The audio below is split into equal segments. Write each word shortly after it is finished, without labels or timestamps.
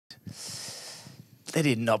They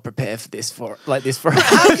did not prepare for this for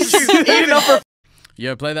How could you not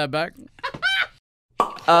Yo, play that back.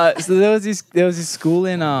 So there was this school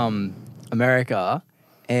in America,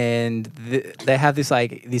 and they have this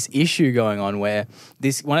issue going on where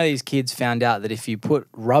one of these kids found out that if you put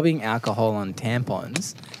rubbing alcohol on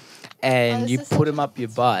tampons and you put them up your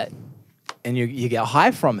butt and you get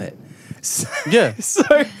high from it. So, Yeah. So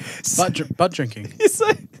Butt drinking.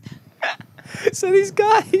 so these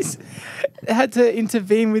guys had to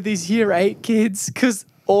intervene with these year 8 kids because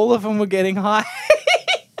all of them were getting high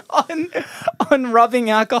on rubbing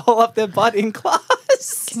alcohol up their butt in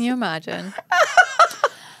class. Can you imagine?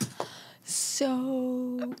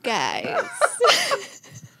 So, guys.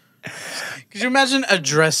 Could you imagine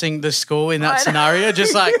addressing the school in that scenario?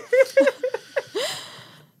 Just like,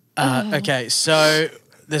 okay, so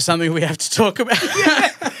there's something we have to talk about.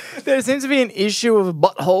 There seems to be an issue of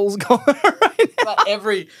buttholes going on right now.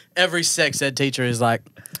 Like every sex ed teacher is like,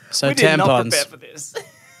 so We tampons. did not prepare for this.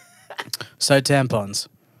 So tampons.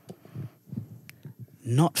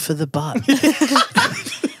 Not for the butt.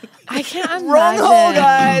 I can't imagine. Wrong hole,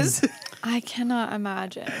 guys. I cannot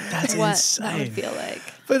imagine That's what insane. that would feel like.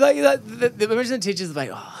 But like imagine the teachers are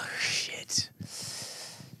like, oh shit.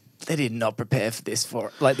 They did not prepare for this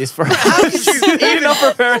for How could you did not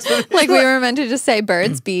prepare us for this? Like we were meant to just say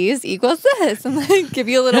birds, bees equals this, and like give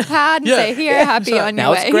you a little pad and say, here, happy on Now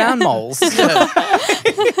your it's way. ground moles.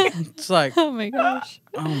 It's like, Oh my gosh.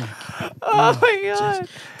 oh my God. Oh my god.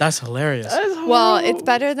 That's hilarious. Well, it's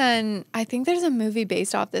better than, I think there's a movie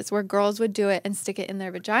based off this where girls would do it and stick it in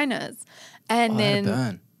their vaginas. And then,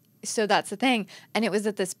 burn. so that's the thing. And it was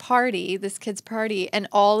at this party, this kid's party, and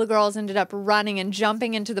all the girls ended up running and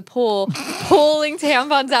jumping into the pool, pulling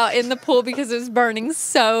tampons out in the pool because it was burning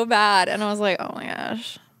so bad. And I was like, oh my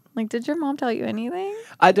gosh. Like, did your mom tell you anything?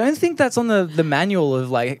 I don't think that's on the manual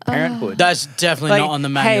of like parenthood. That's definitely not on the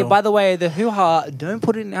manual. Hey, by the way, the hoo-ha, don't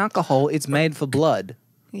put it in alcohol. It's made for blood.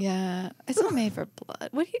 Yeah. It's not made for blood.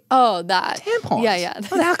 What do you, oh, that. Tampons. Yeah, yeah.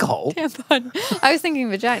 Not alcohol. Tampon. I was thinking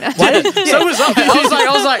vagina. So was I.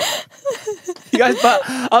 I was like, You guys, but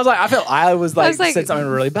I was like said something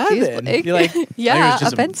really bad geez, then. Blake. You're like, yeah,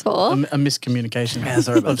 just offenseful. a miscommunication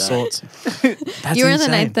sorry about of that. sorts. That's You were in the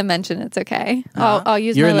insane. ninth dimension. It's okay. I'll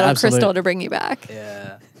use You're my in the little absolute- crystal to bring you back.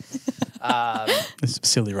 yeah. It's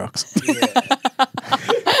silly rocks. Yeah.